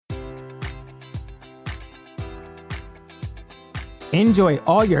Enjoy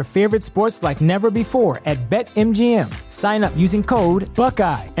all your favorite sports like never before at BetMGM. Sign up using code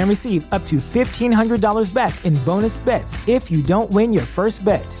Buckeye and receive up to $1,500 back in bonus bets if you don't win your first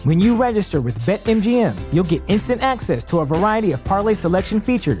bet. When you register with BetMGM, you'll get instant access to a variety of parlay selection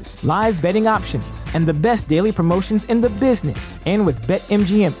features, live betting options, and the best daily promotions in the business. And with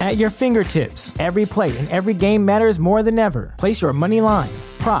BetMGM at your fingertips, every play and every game matters more than ever. Place your money line,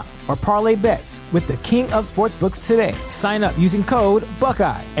 prop, or parlay bets with the king of sportsbooks today. Sign up using code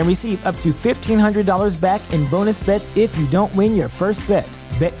Buckeye and receive up to $1,500 back in bonus bets if you don't win your first bet.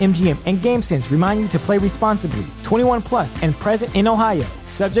 BetMGM and GameSense remind you to play responsibly. 21 plus and present in Ohio,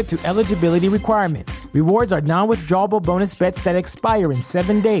 subject to eligibility requirements. Rewards are non-withdrawable bonus bets that expire in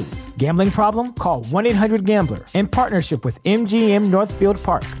 7 days. Gambling problem? Call 1-800-GAMBLER. In partnership with MGM Northfield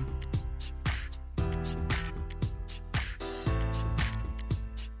Park.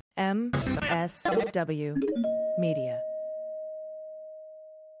 MSW Media.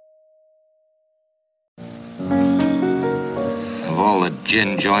 Of all the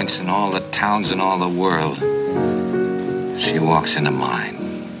gin joints in all the towns in all the world, she walks into mine.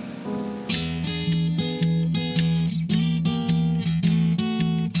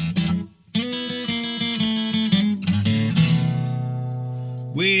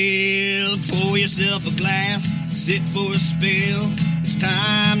 Well, pour yourself a glass, sit for a spill. It's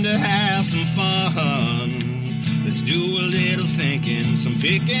time to have some fun. Let's do a little thinking, some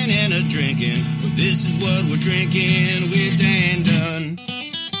picking and a drinking. But this is what we're drinking with Dan Dunn.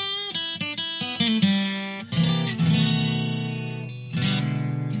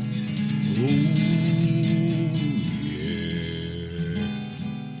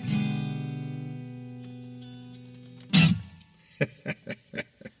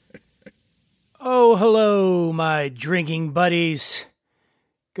 Oh, hello, my drinking buddies.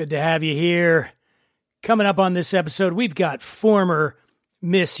 Good to have you here. Coming up on this episode, we've got former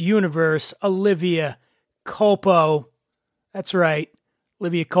Miss Universe, Olivia Culpo. That's right,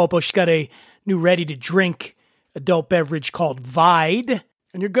 Olivia Culpo. She's got a new ready-to-drink adult beverage called Vide.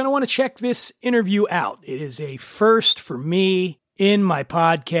 And you're going to want to check this interview out. It is a first for me in my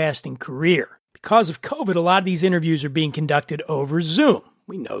podcasting career. Because of COVID, a lot of these interviews are being conducted over Zoom.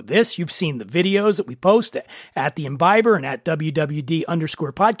 We know this. You've seen the videos that we post at The Imbiber and at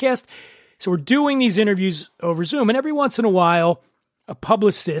WWD_podcast. So we're doing these interviews over Zoom. And every once in a while, a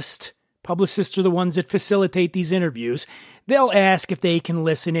publicists are the ones that facilitate these interviews. They'll ask if they can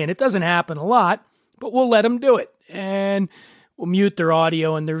listen in. It doesn't happen a lot, but we'll let them do it. And we'll mute their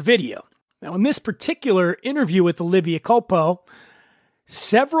audio and their video. Now, in this particular interview with Olivia Culpo,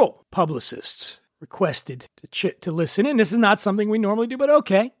 several publicists requested to listen in. This is not something we normally do, but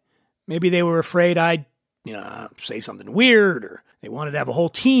okay. Maybe they were afraid I'd, say something weird, or they wanted to have a whole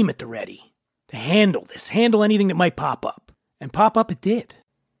team at the ready to handle anything that might pop up. And pop up it did.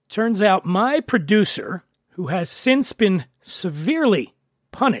 Turns out my producer, who has since been severely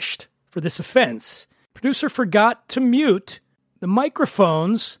punished for this offense, producer forgot to mute the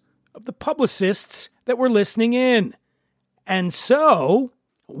microphones of the publicists that were listening in. And so,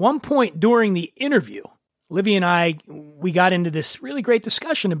 at one point during the interview, Olivia and I, we got into this really great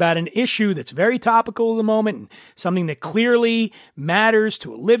discussion about an issue that's very topical at the moment, and something that clearly matters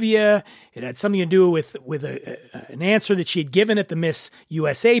to Olivia. It had something to do with an answer that she had given at the Miss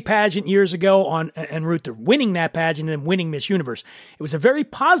USA pageant years ago en route to winning that pageant and winning Miss Universe. It was a very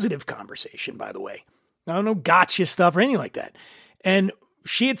positive conversation, by the way. No gotcha stuff or anything like that. And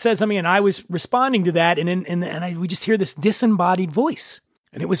she had said something, and I was responding to that, and we just hear this disembodied voice.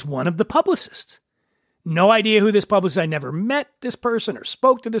 And it was one of the publicists. No idea who this publicist, I never met this person or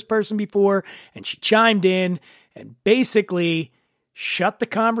spoke to this person before. And she chimed in and basically shut the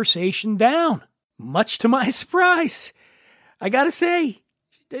conversation down, much to my surprise. I gotta say,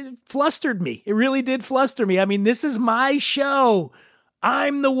 it flustered me. It really did fluster me. I mean, this is my show.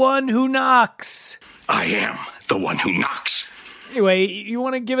 I'm the one who knocks. I am the one who knocks. Anyway, you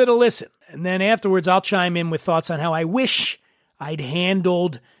want to give it a listen. And then afterwards, I'll chime in with thoughts on how I wish I'd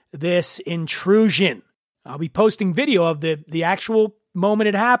handled this intrusion. I'll be posting video of the actual moment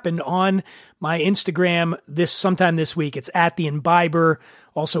it happened on my Instagram sometime this week. It's at The Imbiber,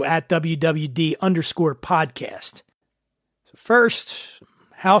 also at WWD_podcast. So first,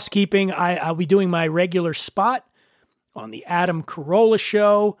 housekeeping. I'll be doing my regular spot on the Adam Carolla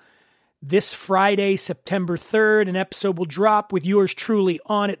Show this Friday, September 3rd. An episode will drop with yours truly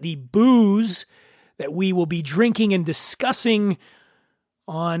on it. The booze that we will be drinking and discussing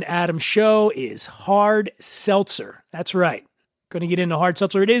on Adam's show is hard seltzer. That's right. Going to get into hard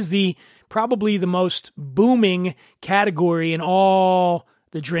seltzer. It is probably the most booming category in all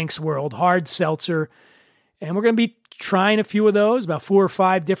the drinks world, hard seltzer. And we're going to be trying a few of those, about 4 or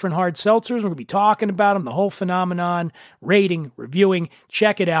 5 different hard seltzers. We're going to be talking about them, the whole phenomenon, rating, reviewing.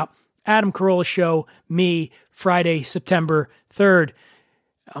 Check it out. Adam Carolla Show, me, Friday, September 3rd.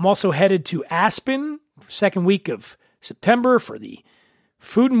 I'm also headed to Aspen, second week of September, for the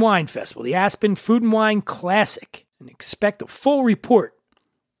Food and Wine Festival, the Aspen Food and Wine Classic. And expect a full report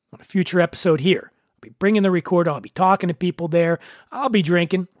on a future episode here. I'll be bringing the recorder. I'll be talking to people there. I'll be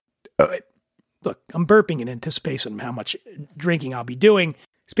drinking. Look, I'm burping in anticipation of how much drinking I'll be doing.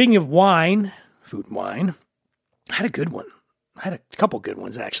 Speaking of wine, food and wine, I had a good one. I had a couple good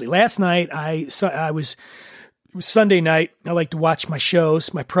ones, actually. Last night, it was Sunday night. I like to watch my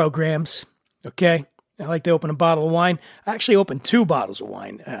shows, my programs, okay? I like to open a bottle of wine. I actually opened 2 bottles of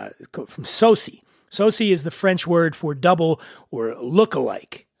wine from Sosi. Sosi is the French word for double or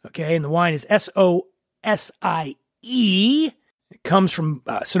look-alike, okay? And the wine is Sosie. It comes from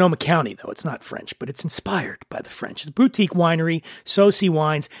Sonoma County, though. It's not French, but it's inspired by the French. It's a boutique winery, Sosi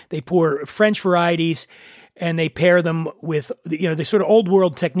Wines. They pour French varieties, and they pair them with, the sort of old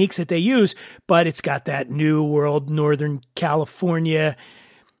world techniques that they use, but it's got that new world, Northern California,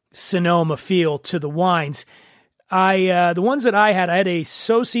 Sonoma feel to the wines. The ones that I had a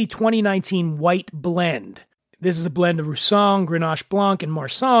Sosi 2019 white blend. This is a blend of Roussanne, Grenache Blanc, and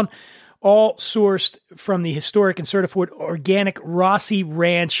Marsanne, all sourced from the historic and certified organic Rossi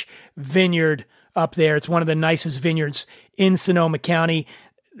Ranch vineyard up there. It's one of the nicest vineyards in Sonoma County.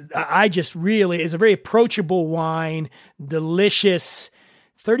 It's a very approachable wine, delicious,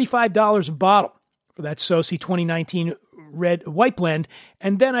 $35 a bottle for that Sosi 2019 white blend.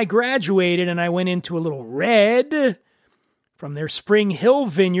 And then I graduated and I went into a little red from their Spring Hill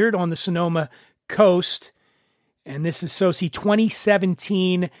vineyard on the Sonoma coast. And this is Sosi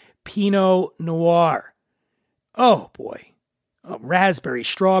 2017 Pinot Noir. Oh boy. Raspberries,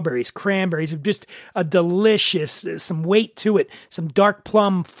 strawberries, cranberries, just a delicious, some weight to it, some dark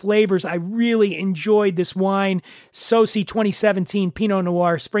plum flavors. I really enjoyed this wine. Sosi 2017 Pinot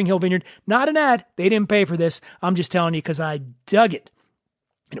Noir, Spring Hill Vineyard. Not an ad. They didn't pay for this. I'm just telling you because I dug it.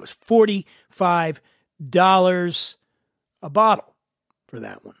 And it was $45 a bottle for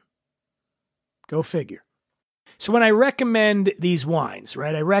that one. Go figure. So when I recommend these wines,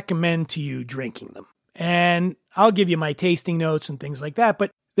 right, I recommend to you drinking them. And I'll give you my tasting notes and things like that.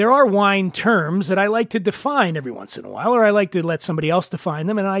 But there are wine terms that I like to define every once in a while, or I like to let somebody else define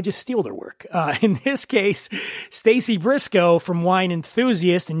them, and I just steal their work. In this case, Stacy Briscoe from Wine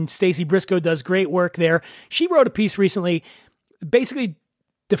Enthusiast, and Stacy Briscoe does great work there. She wrote a piece recently, basically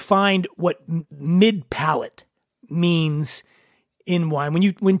defined what mid-palate means in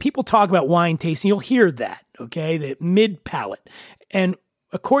wine. When people talk about wine tasting, you'll hear that, okay? The mid-palate. And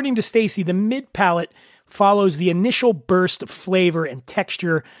according to Stacy, the mid-palate follows the initial burst of flavor and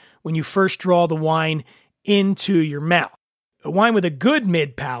texture when you first draw the wine into your mouth. A wine with a good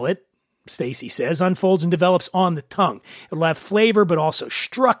mid-palate, Stacy says, unfolds and develops on the tongue. It'll have flavor, but also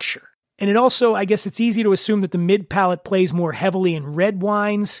structure. And it also, I guess it's easy to assume that the mid-palate plays more heavily in red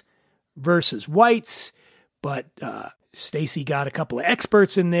wines versus whites, but Stacy got a couple of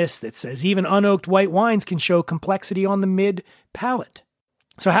experts in this that says even unoaked white wines can show complexity on the mid-palate.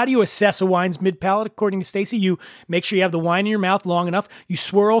 So how do you assess a wine's mid-palate? According to Stacy, you make sure you have the wine in your mouth long enough. You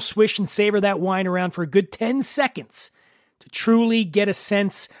swirl, swish, and savor that wine around for a good 10 seconds to truly get a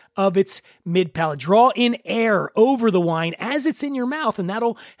sense of its mid-palate. Draw in air over the wine as it's in your mouth, and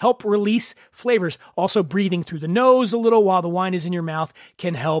that'll help release flavors. Also, breathing through the nose a little while the wine is in your mouth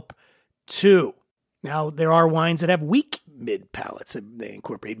can help too. Now, there are wines that have weak mid-palates. They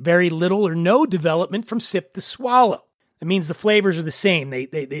incorporate very little or no development from sip to swallow. It means the flavors are the same.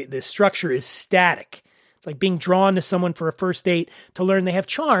 The structure is static. It's like being drawn to someone for a first date to learn they have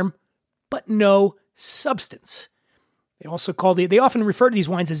charm, but no substance. They often refer to these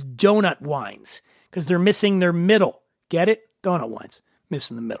wines as donut wines because they're missing their middle. Get it? Donut wines,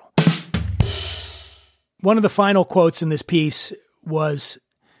 missing the middle. One of the final quotes in this piece was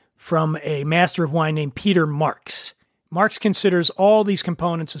from a master of wine named Peter Marks. Marks considers all these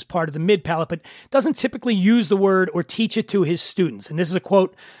components as part of the mid-palate, but doesn't typically use the word or teach it to his students. And this is a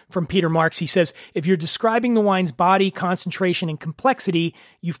quote from Peter Marks. He says, if you're describing the wine's body, concentration, and complexity,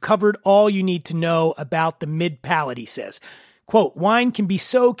 you've covered all you need to know about the mid-palate, he says. Quote, wine can be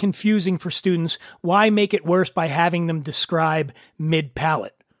so confusing for students. Why make it worse by having them describe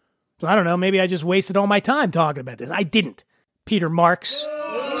mid-palate? So I don't know, maybe I just wasted all my time talking about this. I didn't. Peter Marks,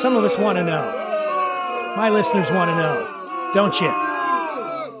 some of us want to know. My listeners want to know, don't you?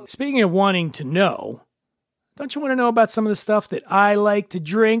 Speaking of wanting to know, don't you want to know about some of the stuff that I like to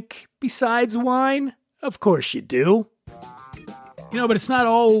drink besides wine? Of course you do. But it's not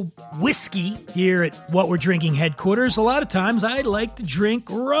all whiskey here at What We're Drinking headquarters. A lot of times I like to drink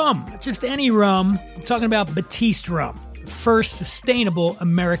rum. Just any rum. I'm talking about Batiste rum, the first sustainable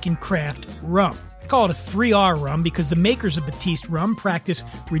American craft rum. I call it a 3R rum because the makers of Batiste rum practice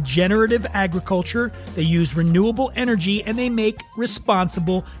regenerative agriculture, they use renewable energy, and they make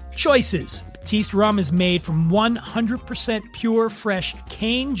responsible choices. Batiste rum is made from 100% pure, fresh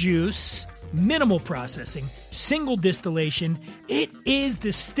cane juice, minimal processing, single distillation. It is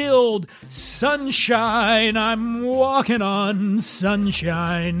distilled sunshine. I'm walking on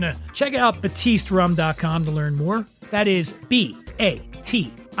sunshine. Check out BatisteRum.com to learn more. That is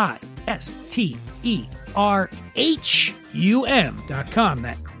BATISTERHUM.com.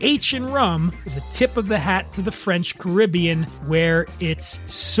 That H in rum is a tip of the hat to the French Caribbean where it's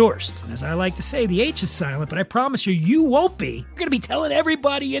sourced. And as I like to say, the H is silent, but I promise you, you won't be. You're going to be telling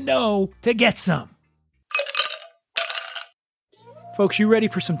everybody you know to get some. Folks, you ready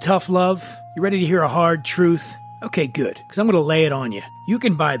for some tough love? You ready to hear a hard truth? Okay, good, because I'm going to lay it on you. You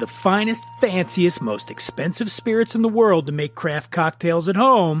can buy the finest, fanciest, most expensive spirits in the world to make craft cocktails at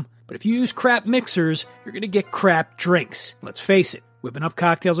home, but if you use crap mixers, you're going to get crap drinks. Let's face it, whipping up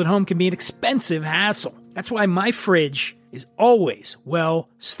cocktails at home can be an expensive hassle. That's why my fridge is always well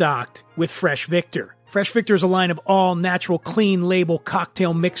stocked with Fresh Victor. Fresh Victor is a line of all-natural, clean-label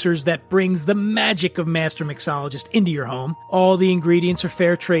cocktail mixers that brings the magic of master mixologist into your home. All the ingredients are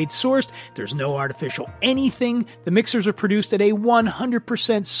fair trade sourced. There's no artificial anything. The mixers are produced at a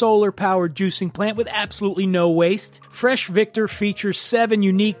 100% solar-powered juicing plant with absolutely no waste. Fresh Victor features 7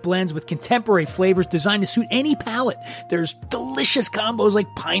 unique blends with contemporary flavors designed to suit any palate. There's delicious combos like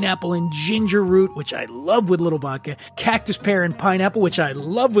pineapple and ginger root, which I love with little vodka, cactus pear and pineapple, which I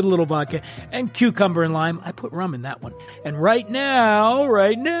love with little vodka, and cucumber and lime. I put rum in that one. And right now,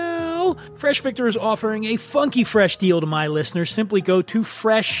 Fresh Victor is offering a funky fresh deal to my listeners. Simply go to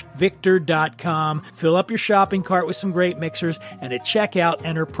freshvictor.com, fill up your shopping cart with some great mixers, and at checkout,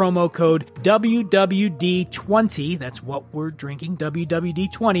 enter promo code WWD20, that's what we're drinking,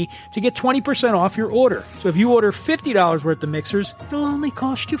 WWD20, to get 20% off your order. So if you order $50 worth of mixers, it'll only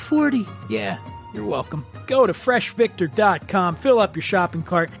cost you $40. Yeah. You're welcome. Go to freshvictor.com, fill up your shopping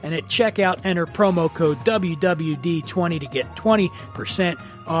cart, and at checkout, enter promo code WWD20 to get 20%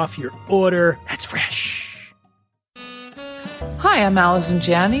 off your order. That's fresh. Hi, I'm Allison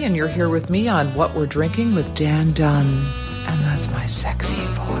Janney, and you're here with me on What We're Drinking with Dan Dunn. And that's my sexy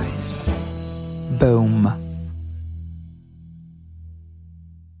voice. Boom.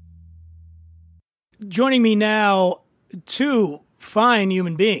 Joining me now, two fine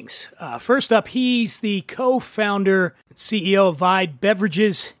human beings. First up, he's the co-founder and CEO of Vide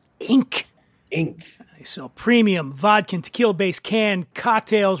Beverages, Inc. They sell premium vodka and tequila-based canned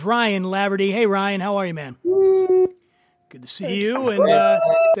cocktails. Ryan Laverty. Hey, Ryan, how are you, man? Good to see you. And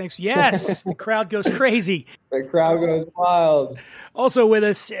thanks. Yes, the crowd goes crazy. The crowd goes wild. Also with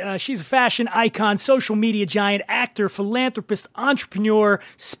us, she's a fashion icon, social media giant, actor, philanthropist, entrepreneur,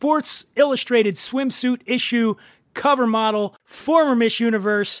 Sports Illustrated swimsuit issue cover model, former Miss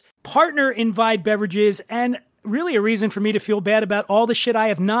Universe, partner in Vide Beverages, and really a reason for me to feel bad about all the shit I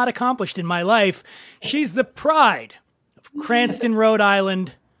have not accomplished in my life. She's the pride of Cranston, Rhode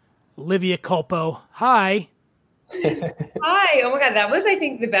Island, Olivia Culpo. Hi. Hi. Oh my God. That was, I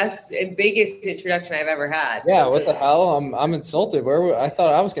think, the best and biggest introduction I've ever had. Yeah. What the hell? I'm insulted. I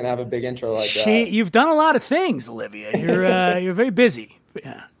thought I was going to have a big intro like that. You've done a lot of things, Olivia. You're very busy.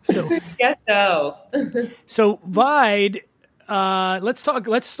 Yeah. So, yes, so. So Vide, let's start.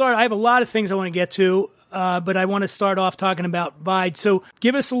 I have a lot of things I want to get to, but I want to start off talking about Vide. So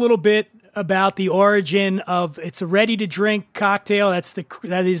give us a little bit about the origin of, it's a ready to drink cocktail.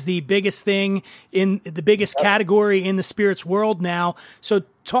 That is the biggest thing in the biggest category in the spirits world now. So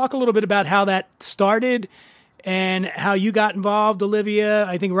talk a little bit about how that started and how you got involved, Olivia.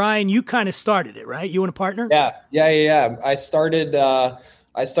 I think, Ryan, you kind of started it, right? You and a partner? Yeah. I started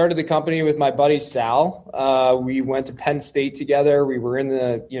the company with my buddy Sal. We went to Penn State together. We were in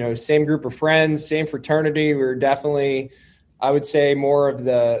the same group of friends, same fraternity. We were definitely, I would say, more of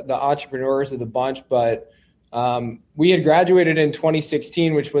the entrepreneurs of the bunch. But we had graduated in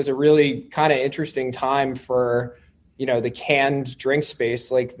 2016, which was a really kind of interesting time for the canned drink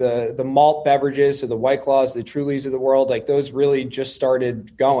space, like the malt beverages, so the White Claws, the Trulies of the world, like those really just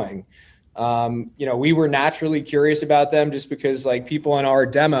started going. We were naturally curious about them just because like people in our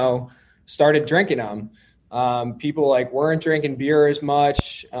demo started drinking them. People weren't drinking beer as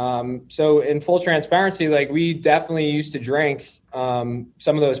much. So in full transparency, we definitely used to drink some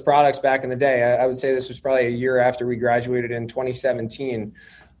of those products back in the day. I would say this was probably a year after we graduated in 2017.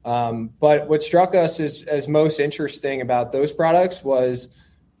 But what struck us as most interesting about those products was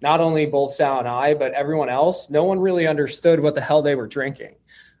not only both Sal and I, but everyone else. No one really understood what the hell they were drinking.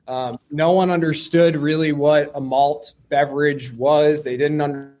 No one understood really what a malt beverage was. They didn't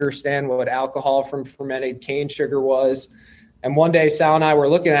understand what alcohol from fermented cane sugar was. And one day Sal and I were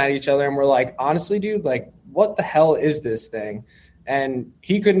looking at each other and we're like, honestly, dude, like, what the hell is this thing? And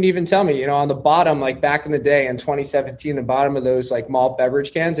he couldn't even tell me, on the bottom, like back in the day in 2017, the bottom of those like malt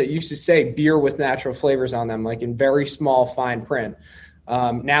beverage cans, it used to say beer with natural flavors on them, like in very small fine print.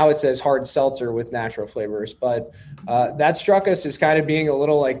 Now it says hard seltzer with natural flavors, but that struck us as kind of being a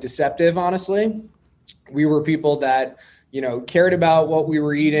little like deceptive, honestly. We were people that, cared about what we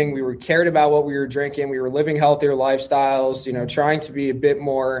were eating. We cared about what we were drinking. We were living healthier lifestyles, trying to be a bit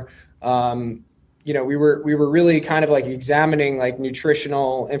more, we were really kind of like examining like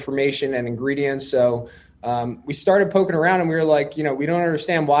nutritional information and ingredients. So we started poking around and we were like, we don't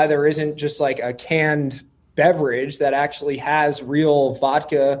understand why there isn't just like a canned beverage that actually has real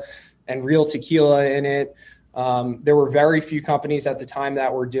vodka and real tequila in it. There were very few companies at the time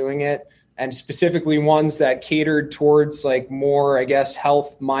that were doing it, and specifically ones that catered towards like more, I guess,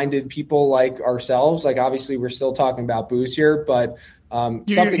 health-minded people like ourselves. Like obviously we're still talking about booze here, but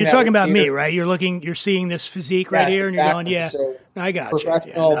you're talking about me, right? You're seeing this physique right here, and you're going, yeah, so I got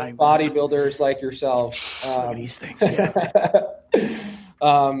professional you. bodybuilders like yourself. Look at these things.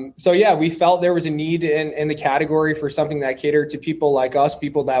 Yeah. We felt there was a need in the category for something that catered to people like us,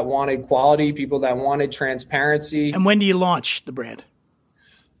 people that wanted quality, people that wanted transparency. And when do you launch the brand?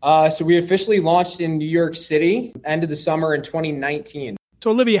 So we officially launched in New York City, end of the summer in 2019.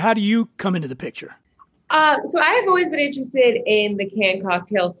 So Olivia, how do you come into the picture? So I have always been interested in the canned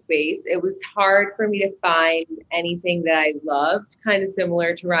cocktail space. It was hard for me to find anything that I loved, kind of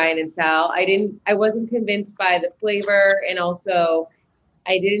similar to Ryan and Sal. I wasn't convinced by the flavor, and also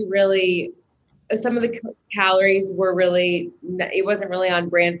I didn't really, some of the calories were really, it wasn't really on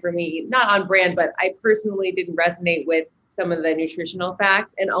brand for me. Not on brand, but I personally didn't resonate with some of the nutritional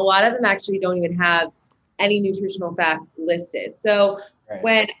facts. And a lot of them actually don't even have any nutritional facts listed. So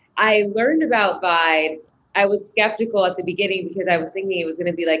when I learned about Vide, I was skeptical at the beginning because I was thinking it was going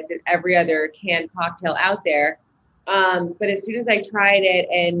to be like every other canned cocktail out there. But as soon as I tried it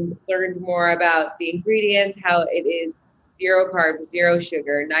and learned more about the ingredients, how it is 0 carbs, 0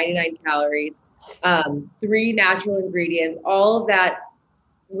 sugar, 99 calories, 3 natural ingredients, all of that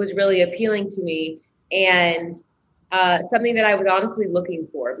was really appealing to me, and something that I was honestly looking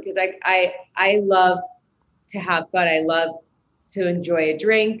for, because I love to have fun. I love to enjoy a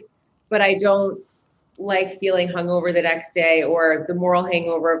drink, but I don't like feeling hungover the next day, or the moral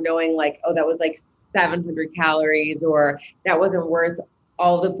hangover of knowing like, oh, that was like 700 calories, or that wasn't worth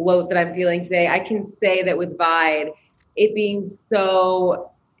all the bloat that I'm feeling today. I can say that with Vide, it being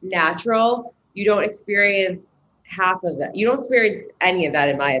so natural, you don't experience half of that. You don't experience any of that,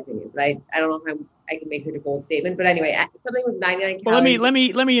 in my opinion. But I don't know how I can make such a bold statement. But anyway, something with 99 calories. Well,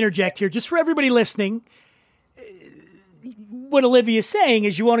 let me interject here, just for everybody listening. What Olivia is saying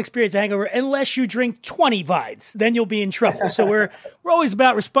is you won't experience a hangover unless you drink 20 Vides. Then you'll be in trouble. So we're always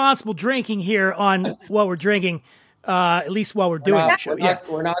about responsible drinking here on what we're drinking. At least while we're doing the show.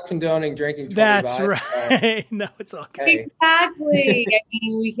 We're not condoning drinking 20 That's Vide, right. No, it's okay. Exactly. I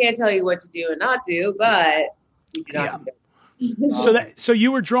mean, we can't tell you what to do and not do, but we do not condone. So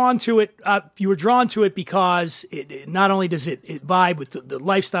you were drawn to it. You were drawn to it because it not only does it vibe with the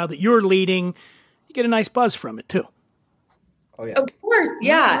lifestyle that you're leading, you get a nice buzz from it too. Oh yeah. Of course,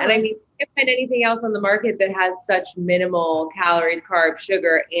 yeah. And I mean, you can't find anything else on the market that has such minimal calories, carbs,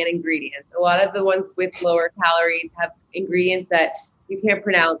 sugar, and ingredients. A lot of the ones with lower calories have ingredients that you can't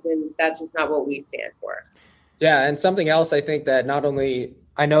pronounce, and that's just not what we stand for. Yeah, and something else I think that not only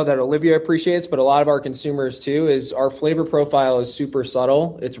I know that Olivia appreciates, but a lot of our consumers too, is our flavor profile is super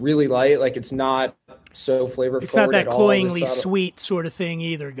subtle. It's really light. Like it's not so flavor It's not forward that at all. cloyingly sweet sort of thing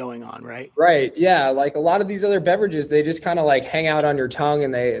either going on, right? Right. Yeah. Like a lot of these other beverages, they just kind of like hang out on your tongue,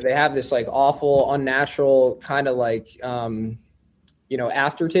 and they have this like awful, unnatural kind of like,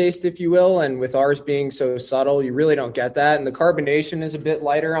 aftertaste, if you will. And with ours being so subtle, you really don't get that. And the carbonation is a bit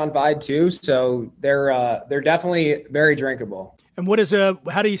lighter on Vide too. So they're definitely very drinkable. And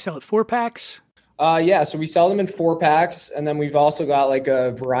how do you sell it? 4-packs? Yeah. So we sell them in 4-packs, and then we've also got like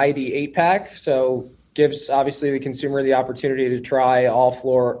a variety 8-pack. So gives obviously the consumer the opportunity to try all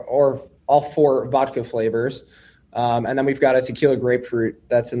 4 vodka flavors. And then we've got a tequila grapefruit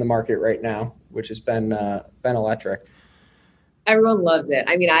that's in the market right now, which has been electric. Everyone loves it.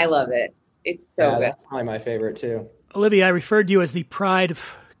 I mean, I love it. It's so good. That's probably my favorite too. Olivia, I referred to you as the pride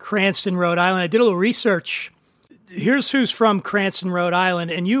of Cranston, Rhode Island. I did a little research. here's who's from Cranston, Rhode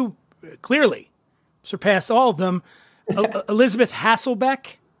Island, and you clearly surpassed all of them. Elizabeth Hasselbeck.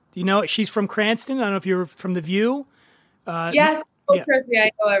 Do you know? She's from Cranston. I don't know if you're from The View. Yes. Trust me,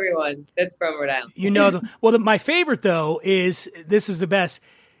 I know everyone that's from Rhode Island. You know them. Well, my favorite, though, is the best,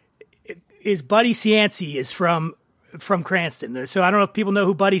 is Buddy Cianci is from Cranston. So I don't know if people know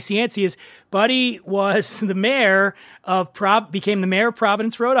who Buddy Cianci is. Buddy was the mayor of became the mayor of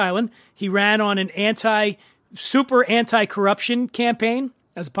Providence, Rhode Island. He ran on an super anti-corruption campaign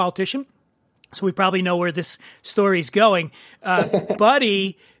as a politician. So we probably know where this story is going.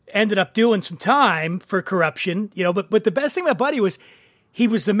 Buddy ended up doing some time for corruption, but the best thing about Buddy was he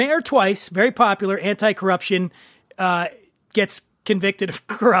was the mayor twice, very popular, anti-corruption, gets convicted of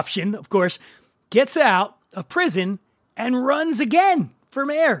corruption, of course, gets out of prison and runs again for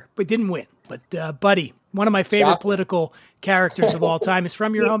mayor, but didn't win. But Buddy, one of my favorite political characters of all time, is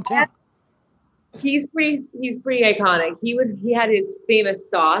from your hometown. He's pretty iconic. He had his famous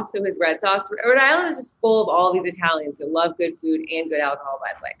sauce, so his red sauce. Rhode Island is just full of all these Italians that love good food and good alcohol,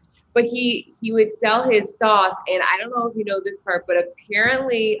 by the way. But he would sell his sauce, and I don't know if you know this part, but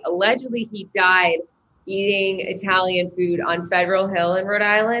allegedly he died eating Italian food on Federal Hill in Rhode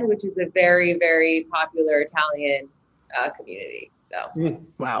Island, which is a very, very popular Italian community. So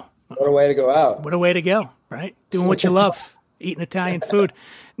wow, what a way to go out! What a way to go! Right, doing what you love, eating Italian food.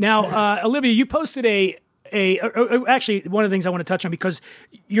 Now, Olivia, you posted actually one of the things I want to touch on, because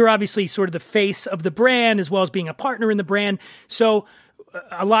you're obviously sort of the face of the brand as well as being a partner in the brand. So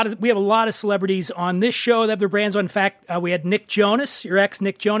we have a lot of celebrities on this show that have their brands on. In fact, we had Nick Jonas, your ex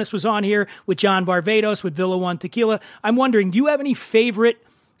Nick Jonas was on here with John Varvatos with Villa One Tequila. I'm wondering, do you have any favorite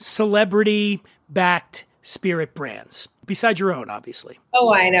celebrity-backed spirit brands besides your own, obviously?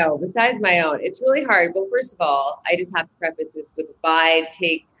 Oh, I know. Besides my own, it's really hard. But first of all, I just have to preface this with Vide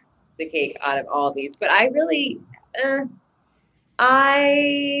takes the cake out of all these. But I really,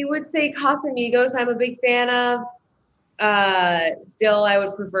 I would say Casamigos I'm a big fan of. Still, I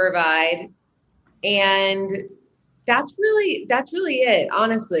would prefer Vide. And that's really it,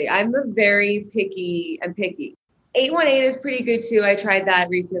 honestly. I'm picky. 818 is pretty good too. I tried that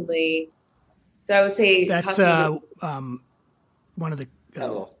recently. So I would say that's one of the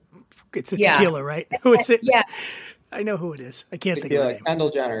it's a tequila, right? Who is it? Yeah. I know who it is. I can't think of her name. Kendall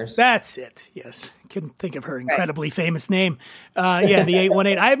Jenner's. That's it. Yes. Couldn't think of her incredibly famous name. The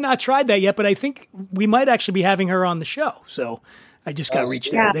 818. I have not tried that yet, but I think we might actually be having her on the show. So I just got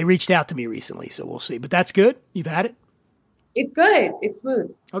reached out. They reached out to me recently, so we'll see. But that's good. You've had it? It's good. It's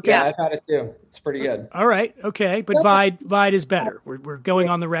smooth. Okay. Yeah, I've had it too. It's pretty good. All right. Okay. But Vide is better. We're going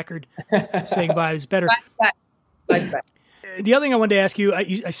on the record saying Vide is better. Vide's better. The other thing I wanted to ask you,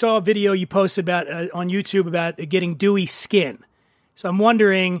 I saw a video you posted about on YouTube about getting dewy skin. So I'm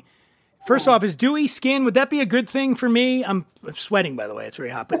wondering, first off, is dewy skin, would that be a good thing for me? I'm sweating, by the way. It's very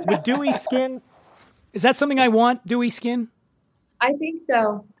hot. But with dewy skin, is that something I want, dewy skin? I think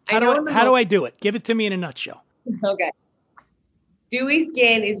so. How do I do it? Give it to me in a nutshell. Okay. Dewy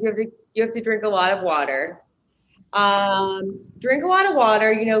skin is you have to drink a lot of water. Drink a lot of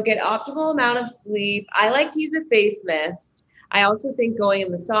water, get optimal amount of sleep. I like to use a face mist. I also think going in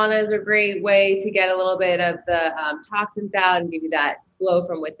the sauna is a great way to get a little bit of the toxins out and give you that glow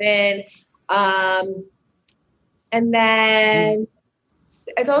from within. And then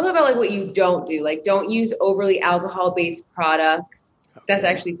it's also about like what you don't do. Like, don't use overly alcohol-based products. Okay. That's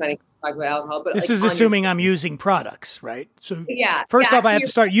actually funny to talk about alcohol. But this is assuming I'm using products, right? So first off, I have to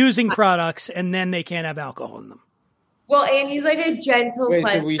start using products, and then they can't have alcohol in them. Well, and use like a gentle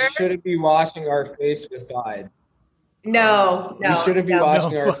cleanser. So we shouldn't be washing our face with Vide. No. We shouldn't be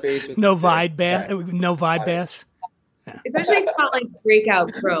washing our face with Vide bath. No Vide baths. Yeah. Especially if it's not like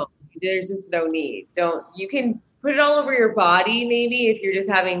breakout prone. There's just no need. You can put it all over your body maybe if you're just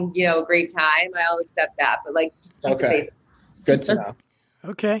having, a great time. I'll accept that. But just keep the face. Good to know.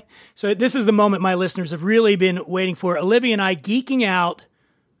 Okay. So this is the moment my listeners have really been waiting for. Olivia and I geeking out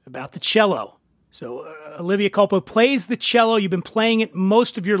about the cello. So Olivia Culpo plays the cello. You've been playing it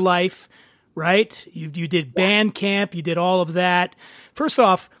most of your life, right? You did band camp. You did all of that. First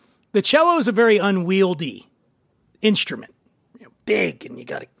off, the cello is a very unwieldy instrument. Big, and you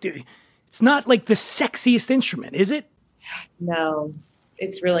got to do. It's not like the sexiest instrument, is it? No,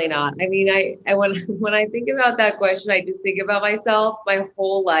 it's really not. I mean, I when I think about that question, I just think about myself my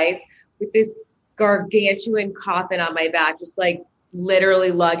whole life with this gargantuan coffin on my back, just like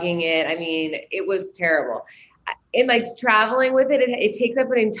literally lugging it. I mean, it was terrible. And traveling with it, it takes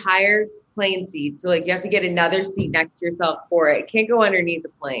up an entire plane seat. So you have to get another seat next to yourself for it. It can't go underneath the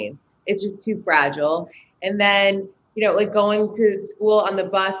plane. It's just too fragile. And then like going to school on the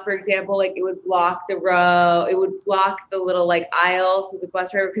bus, for example, like it would block the row, it would block the little like aisle so the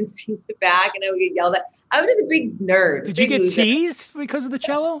bus driver couldn't see the back, and I would get yelled at. I was just a big nerd. Did you get teased because of the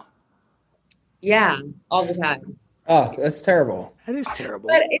cello? Yeah, all the time. Oh, that's terrible. That is terrible.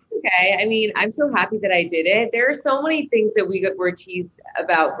 But it's okay. I mean, I'm so happy that I did it. There are so many things that we were teased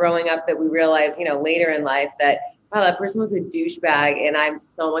about growing up that we realized, later in life that, wow, that person was a douchebag and I'm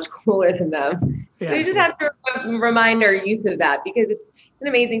so much cooler than them. Yeah. So you just have to remind our use of that, because it's an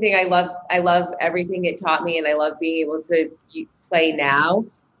amazing thing. I love everything it taught me, and I love being able to play now.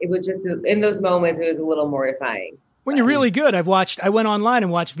 It was just in those moments, it was a little mortifying. When you're really good, I went online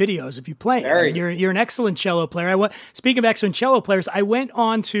and watched videos of you playing. You're an excellent cello player. Speaking of excellent cello players, I went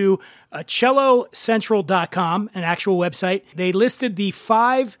on to cellocentral.com, an actual website. They listed the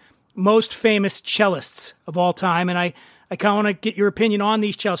 5 most famous cellists of all time, and I kind of want to get your opinion on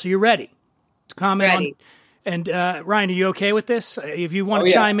these cellists. So you're ready to comment on? And Ryan, are you okay with this? If you want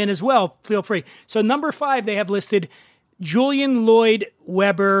to chime in as well, feel free. So number 5, they have listed Julian Lloyd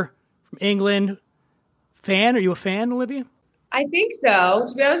Webber from England. Fan? Are you a fan, Olivia? I think so.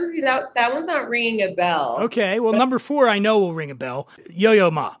 To be honest with you, that one's not ringing a bell. Okay. Well, number 4 I know will ring a bell. Yo-Yo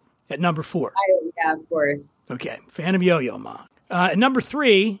Ma at number 4. Yeah, of course. Okay. Fan of Yo-Yo Ma. Number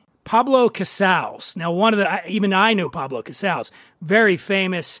 3, Pablo Casals. Now, even I know Pablo Casals. Very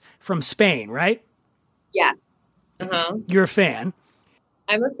famous from Spain, right? Yes. Uh-huh. You're a fan.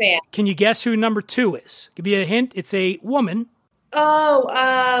 I'm a fan. Can you guess who number 2 is? Give you a hint. It's a woman. Oh,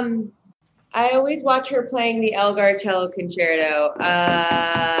 I always watch her playing the Elgar Cello Concerto.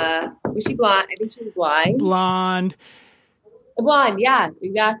 Was she blonde? I think she was blind. Blonde, yeah,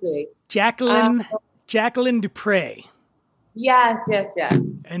 exactly. Jacqueline Dupre. Yes.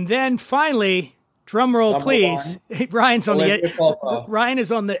 And then finally, drum roll, please. Ryan's on Ryan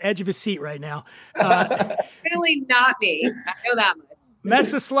is on the edge of his seat right now. Really not me. I know that much.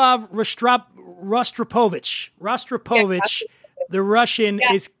 Mstislav Rostropovich. The Russian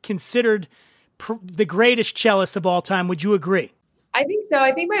is considered the greatest cellist of all time. Would you agree? I think so.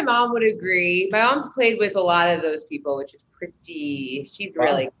 I think my mom would agree. My mom's played with a lot of those people, which is pretty. She's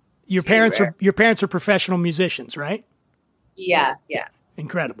really. Your parents are professional musicians, right? Yes.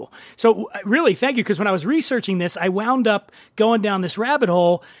 Incredible. So really, thank you, because when I was researching this, I wound up going down this rabbit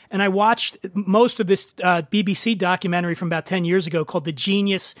hole, and I watched most of this BBC documentary from about 10 years ago called "The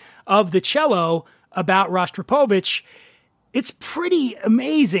Genius of the Cello" about Rostropovich. It's pretty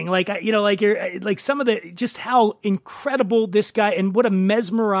amazing. Like some of just how incredible this guy, and what a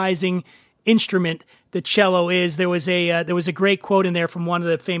mesmerizing instrument the cello is. There was a great quote in there from one of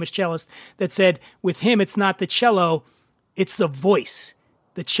the famous cellists that said, with him, it's not the cello, it's the voice.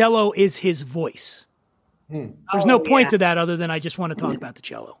 The cello is his voice. There's no point to that other than I just want to talk about the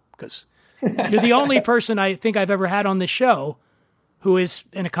cello, because you're the only person I think I've ever had on this show who is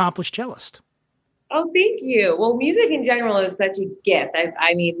an accomplished cellist. Oh, thank you. Well, music in general is such a gift.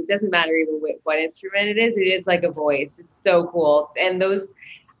 I mean, it doesn't matter even what instrument it is like a voice. It's so cool. And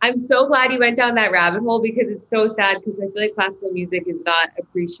I'm so glad you went down that rabbit hole, because it's so sad, because I feel like classical music is not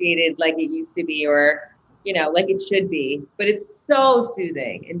appreciated like it used to be, or, like it should be. But it's so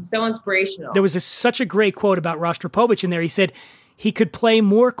soothing and so inspirational. There was such a great quote about Rostropovich in there. He said he could play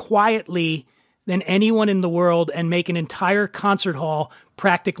more quietly than anyone in the world and make an entire concert hall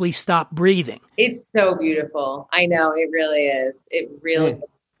practically stop breathing. It's so beautiful. I know, it really is. It really is. I'm a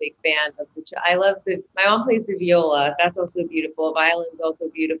big fan of the cello. I love my mom plays the viola. That's also beautiful. Violin's also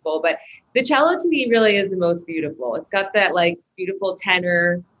beautiful. But the cello to me really is the most beautiful. It's got that like beautiful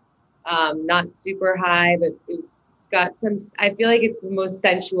tenor, not super high, but it's got some, I feel like it's the most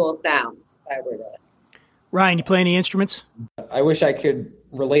sensual sound, if I were to. Ryan, you play any instruments? I wish I could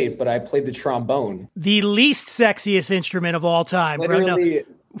relate, but I played the trombone. The least sexiest instrument of all time. Literally,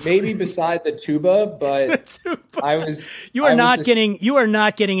 maybe beside the tuba, but You are not getting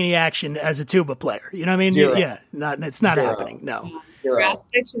any action as a tuba player. You know what I mean? Zero. Yeah, it's not happening. No. Brass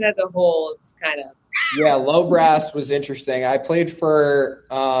section as a whole is kind of. Yeah, low brass was interesting. I played for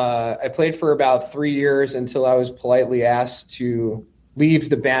about 3 years until I was politely asked to leave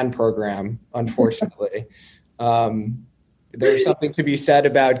the band program, unfortunately. There's something to be said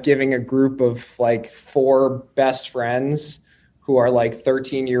about giving a group of like 4 best friends who are like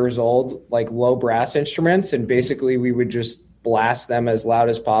 13 years old, like low brass instruments. And basically we would just blast them as loud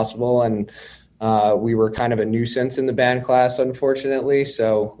as possible. And we were kind of a nuisance in the band class, unfortunately.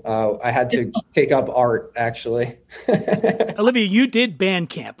 So I had to take up art, actually. Olivia, you did band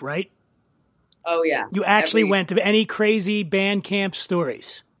camp, right? Oh, yeah. You actually went to any crazy band camp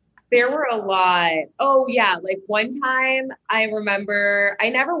stories? There were a lot. Oh yeah. Like one time I remember I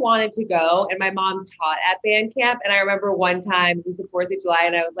never wanted to go and my mom taught at band camp. And I remember one time it was the 4th of July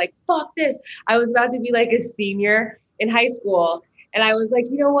and I was like, fuck this. I was about to be like a senior in high school. And I was like,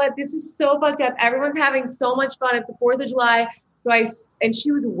 you know what? This is so fucked up. Everyone's having so much fun at the 4th of July. And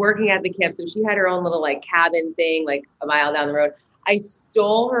she was working at the camp. So she had her own little like cabin thing, like a mile down the road. I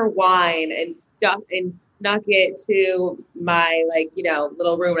stole her wine and snuck it to my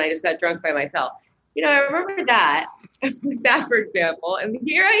little room. And I just got drunk by myself. I remember that, for example. And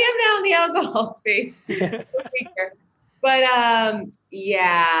here I am now in the alcohol space. But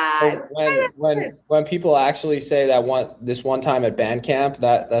yeah. When people actually say that this one time at band camp,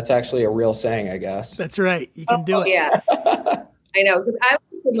 that's actually a real saying, I guess. That's right. You can do it. Yeah. I know. So I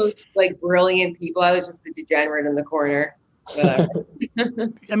was the most brilliant people. I was just the degenerate in the corner.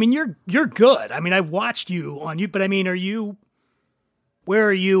 I mean, you're good. I mean, I watched you on you, but I mean, where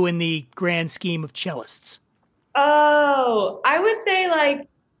are you in the grand scheme of cellists? Oh, I would say in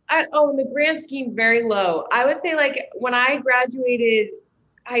the grand scheme, very low. I would say when I graduated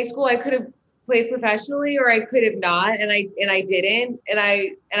high school, I could have played professionally or I could have not. And I didn't. And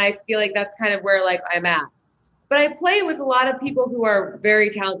I feel like that's kind of where I'm at. But I play with a lot of people who are very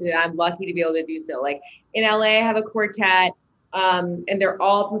talented. I'm lucky to be able to do so. Like in LA, I have a quartet, and they're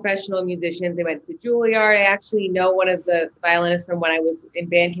all professional musicians. They went to Juilliard. I actually know one of the violinists from when I was in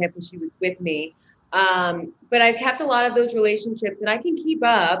band camp and she was with me. But I've kept a lot of those relationships and I can keep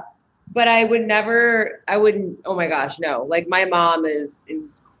up, but I wouldn't, oh my gosh, no. Like my mom is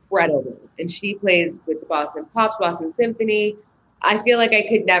incredible and she plays with the Boston Pops, Boston Symphony. I feel like I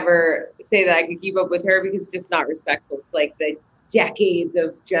could never say that I could keep up with her because it's just not respectful. It's like the decades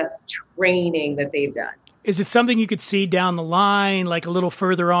of just training that they've done. Is it something you could see down the line, like a little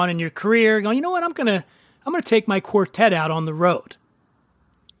further on in your career, going, you know what, I'm gonna take my quartet out on the road?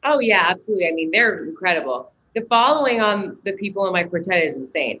 Oh yeah, absolutely. I mean, they're incredible. The following on the people in my quartet is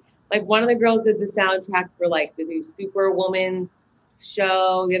insane. Like one of the girls did the soundtrack for the new Superwoman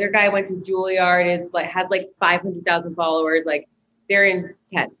show. The other guy went to Juilliard, had 500,000 followers. They're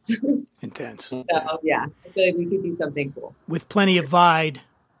intense. Intense. So yeah, I feel like we could do something cool. With plenty of Vide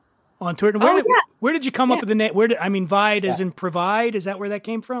on tour. Where did you come up with the name? Vide as in provide? Is that where that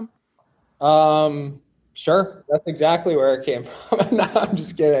came from? Sure. That's exactly where it came from. No, I'm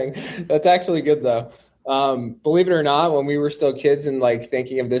just kidding. That's actually good though. Believe it or not, when we were still kids and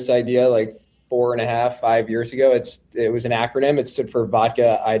thinking of this idea 4.5, 5 years ago, it was an acronym. It stood for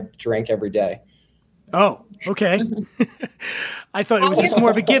vodka I drink every day. Oh, okay. I thought it was just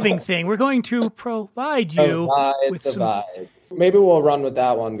more of a giving thing. We're going to provide you with some vibes. Maybe we'll run with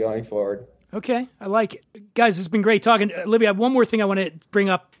that one going forward. Okay, I like it. Guys, it's been great talking. Olivia, I have one more thing I want to bring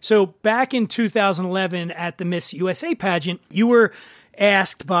up. So back in 2011 at the Miss USA pageant, you were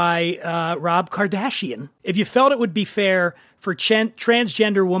asked by Rob Kardashian if you felt it would be fair for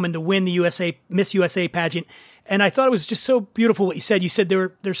transgender woman to win the Miss USA pageant. And I thought it was just so beautiful what you said. You said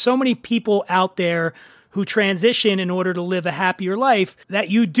there's so many people out there who transition in order to live a happier life that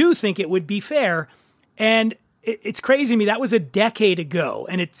you do think it would be fair. And it's crazy to me. That was a decade ago.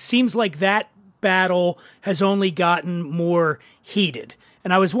 And it seems like that battle has only gotten more heated.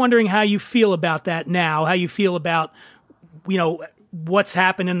 And I was wondering how you feel about that now, how you feel about, what's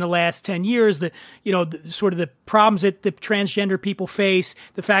happened in the last 10 years, the sort of the problems that the transgender people face,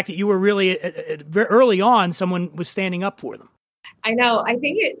 the fact that you were really very early on, someone was standing up for them. I know. I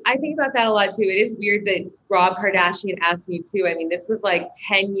think about that a lot too. It is weird that Rob Kardashian asked me too. I mean, this was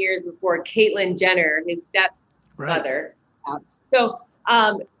 10 years before Caitlyn Jenner, his stepmother. Right. So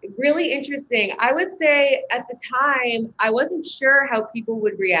really interesting. I would say at the time, I wasn't sure how people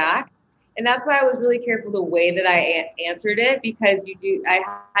would react. And that's why I was really careful the way that I answered it, because I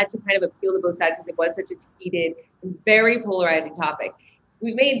had to kind of appeal to both sides because it was such a heated and very polarizing topic.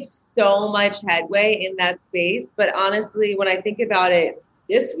 We made so much headway in that space. But honestly, when I think about it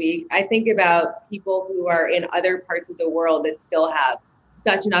this week, I think about people who are in other parts of the world that still have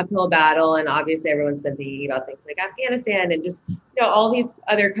such an uphill battle. And obviously everyone's been thinking about things like Afghanistan and just, all these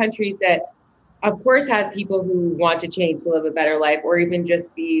other countries that of course have people who want to change to live a better life or even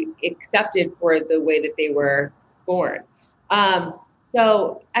just be accepted for the way that they were born.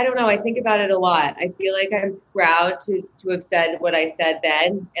 So I don't know. I think about it a lot. I feel like I'm proud to have said what I said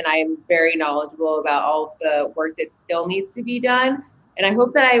then. And I'm very knowledgeable about all the work that still needs to be done. And I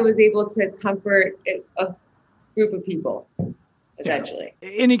hope that I was able to comfort a group of people, essentially.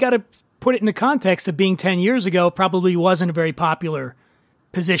 Yeah. And you got to put it in the context of being 10 years ago, probably wasn't a very popular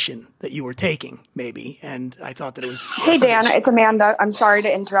position that you were taking, maybe. And I thought that it was... Hey, Dan, it's Amanda. I'm sorry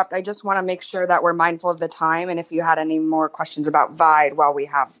to interrupt. I just want to make sure that we're mindful of the time. And if you had any more questions about Vide while we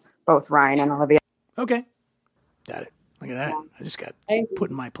have both Ryan and Olivia. Okay. Got it. Look at that. I just got put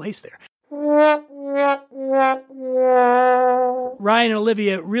in my place there. Ryan and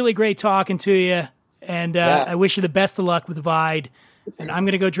Olivia, really great talking to you. And I wish you the best of luck with Vide. And I'm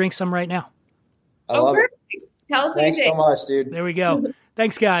going to go drink some right now. I love it. Tell us Thanks so much, dude. There we go.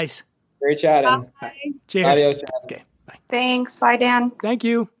 Thanks, guys. Great chatting. Bye. Cheers. Adios, Dan. Okay, bye. Thanks. Bye, Dan. Thank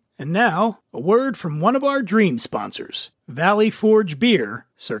you. And now, a word from one of our dream sponsors, Valley Forge Beer,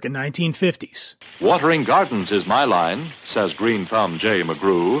 circa 1950s. Watering gardens is my line, says Green Thumb J.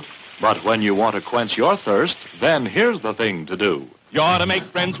 McGrew. But when you want to quench your thirst, then here's the thing to do. You ought to make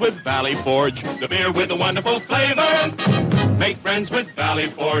friends with Valley Forge, the beer with a wonderful flavor. Make friends with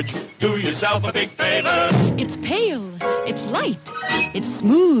Valley Forge. Do yourself a big favor. It's pale, it's light, it's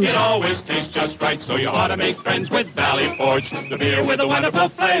smooth. It always tastes just right, so you ought to make friends with Valley Forge, the beer with a wonderful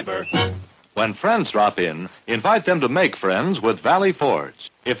flavor. When friends drop in, invite them to make friends with Valley Forge.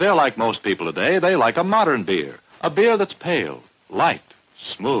 If they're like most people today, they like a modern beer, a beer that's pale, light,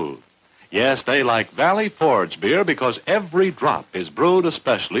 smooth. Yes, they like Valley Forge beer because every drop is brewed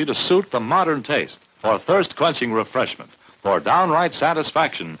especially to suit the modern taste. For thirst-quenching refreshment, for downright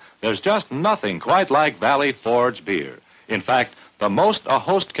satisfaction, there's just nothing quite like Valley Forge beer. In fact, the most a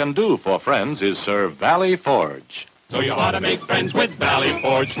host can do for friends is serve Valley Forge. So you ought to make friends with Valley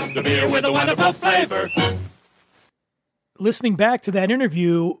Forge, the beer with a wonderful flavor. Listening back to that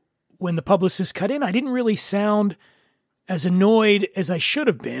interview, when the publicist cut in, I didn't really sound as annoyed as I should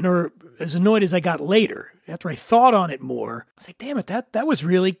have been, or as annoyed as I got later. After I thought on it more, I was like, damn it, that was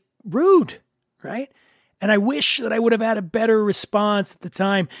really rude, right? And I wish that I would have had a better response at the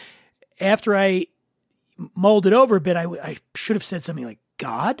time. After I mulled it over a bit, I should have said something like,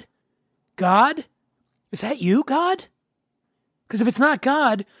 God? God? Is that you, God? Because if it's not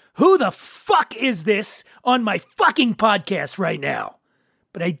God, who the fuck is this on my fucking podcast right now?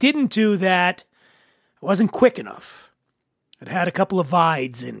 But I didn't do that. I wasn't quick enough. I'd had a couple of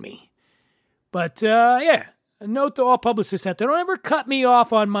vides in me. But, yeah, a note to all publicists out there, don't ever cut me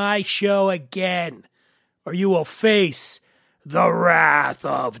off on my show again, or you will face the wrath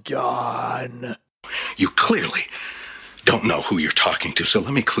of dawn. You clearly don't know who you're talking to, so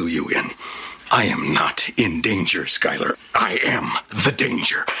let me clue you in. I am not in danger, Skylar. I am the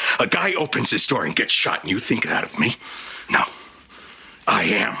danger. A guy opens his door and gets shot, and you think that of me? No. I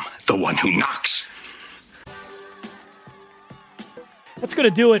am the one who knocks. That's going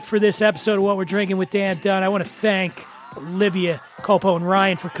to do it for this episode of What We're Drinking with Dan Dunn. I want to thank Olivia Culpo and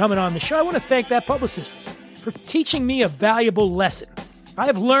Ryan for coming on the show. I want to thank that publicist for teaching me a valuable lesson. I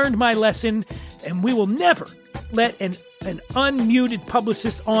have learned my lesson, and we will never let an unmuted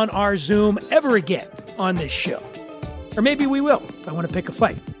publicist on our Zoom ever again on this show. Or maybe we will, if I want to pick a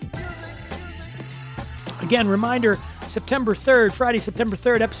fight. Again, reminder, September 3rd, Friday, September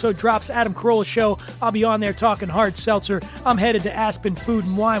 3rd, episode drops, Adam Carolla Show. I'll be on there talking hard seltzer. I'm headed to Aspen Food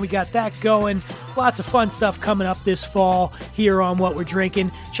and Wine. We got that going. Lots of fun stuff coming up this fall here on What We're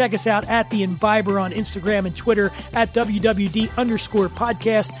Drinking. Check us out at The Imbiber on Instagram and Twitter, at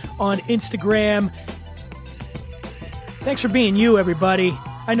WWD_podcast on Instagram. Thanks for being you, everybody.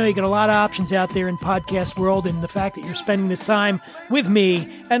 I know you got a lot of options out there in podcast world, and the fact that you're spending this time with me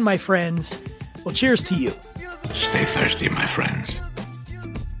and my friends, well, cheers to you. Stay thirsty, my friends.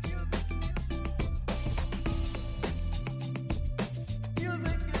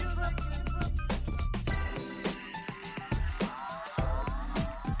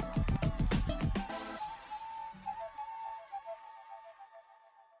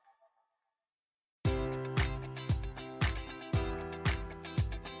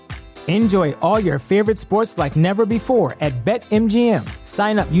 Enjoy all your favorite sports like never before at BetMGM.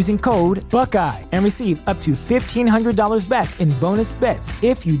 Sign up using code Buckeye and receive up to $1,500 back in bonus bets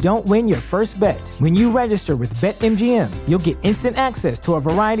if you don't win your first bet. When you register with BetMGM, you'll get instant access to a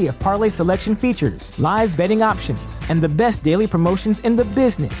variety of parlay selection features, live betting options, and the best daily promotions in the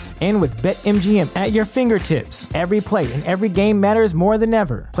business. And with BetMGM at your fingertips, every play and every game matters more than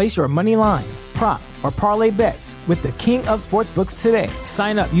ever. Place your money line, prop, or parlay bets with the king of sportsbooks today.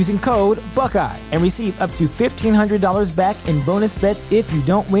 Sign up using code Buckeye and receive up to $1,500 back in bonus bets if you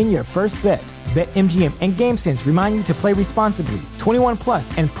don't win your first bet. BetMGM and GameSense remind you to play responsibly. 21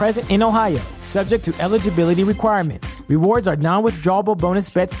 plus and present in Ohio, subject to eligibility requirements. Rewards are non-withdrawable bonus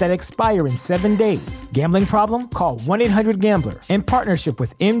bets that expire in 7 days. Gambling problem? Call 1-800-GAMBLER in partnership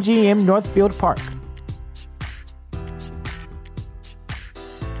with MGM Northfield Park.